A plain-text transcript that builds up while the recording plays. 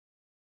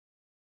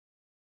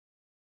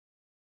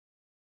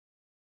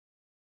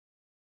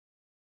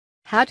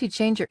How to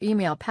change your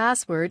email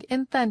password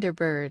in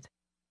Thunderbird.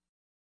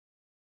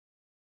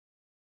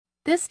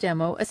 This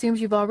demo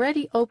assumes you've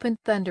already opened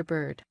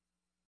Thunderbird.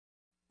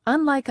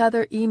 Unlike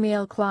other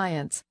email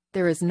clients,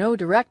 there is no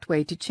direct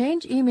way to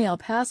change email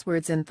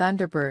passwords in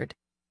Thunderbird.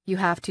 You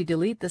have to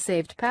delete the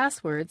saved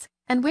passwords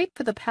and wait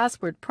for the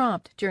password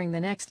prompt during the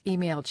next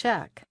email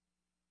check.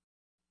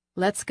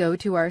 Let's go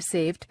to our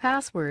saved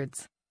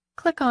passwords.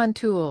 Click on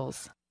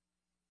Tools.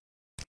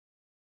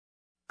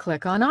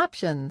 Click on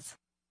Options.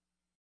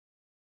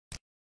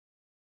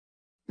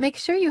 Make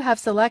sure you have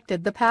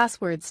selected the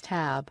Passwords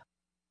tab.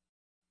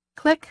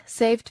 Click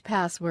Saved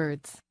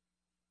Passwords.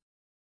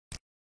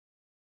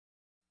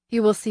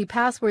 You will see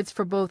passwords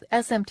for both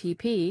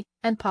SMTP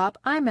and POP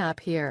IMAP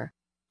here.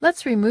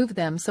 Let's remove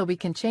them so we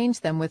can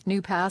change them with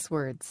new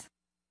passwords.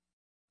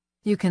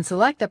 You can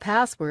select a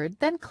password,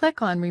 then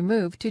click on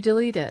Remove to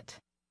delete it.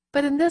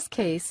 But in this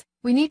case,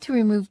 we need to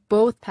remove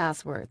both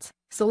passwords,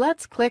 so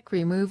let's click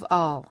Remove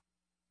All.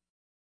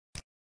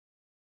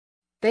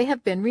 They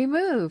have been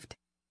removed.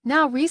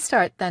 Now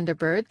restart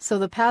Thunderbird so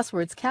the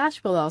passwords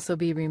cache will also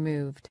be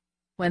removed.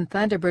 When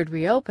Thunderbird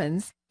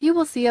reopens, you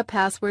will see a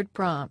password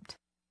prompt.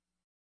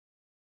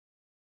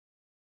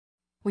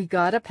 We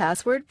got a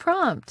password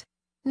prompt.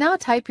 Now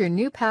type your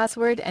new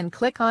password and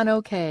click on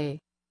OK.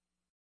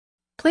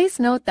 Please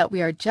note that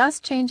we are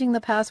just changing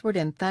the password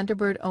in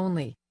Thunderbird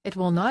only. It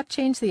will not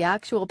change the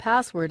actual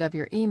password of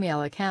your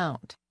email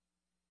account.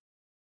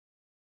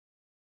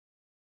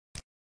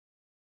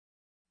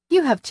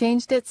 You have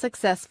changed it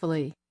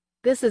successfully.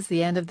 This is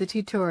the end of the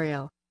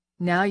tutorial.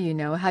 Now you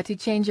know how to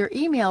change your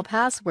email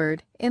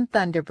password in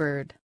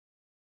Thunderbird.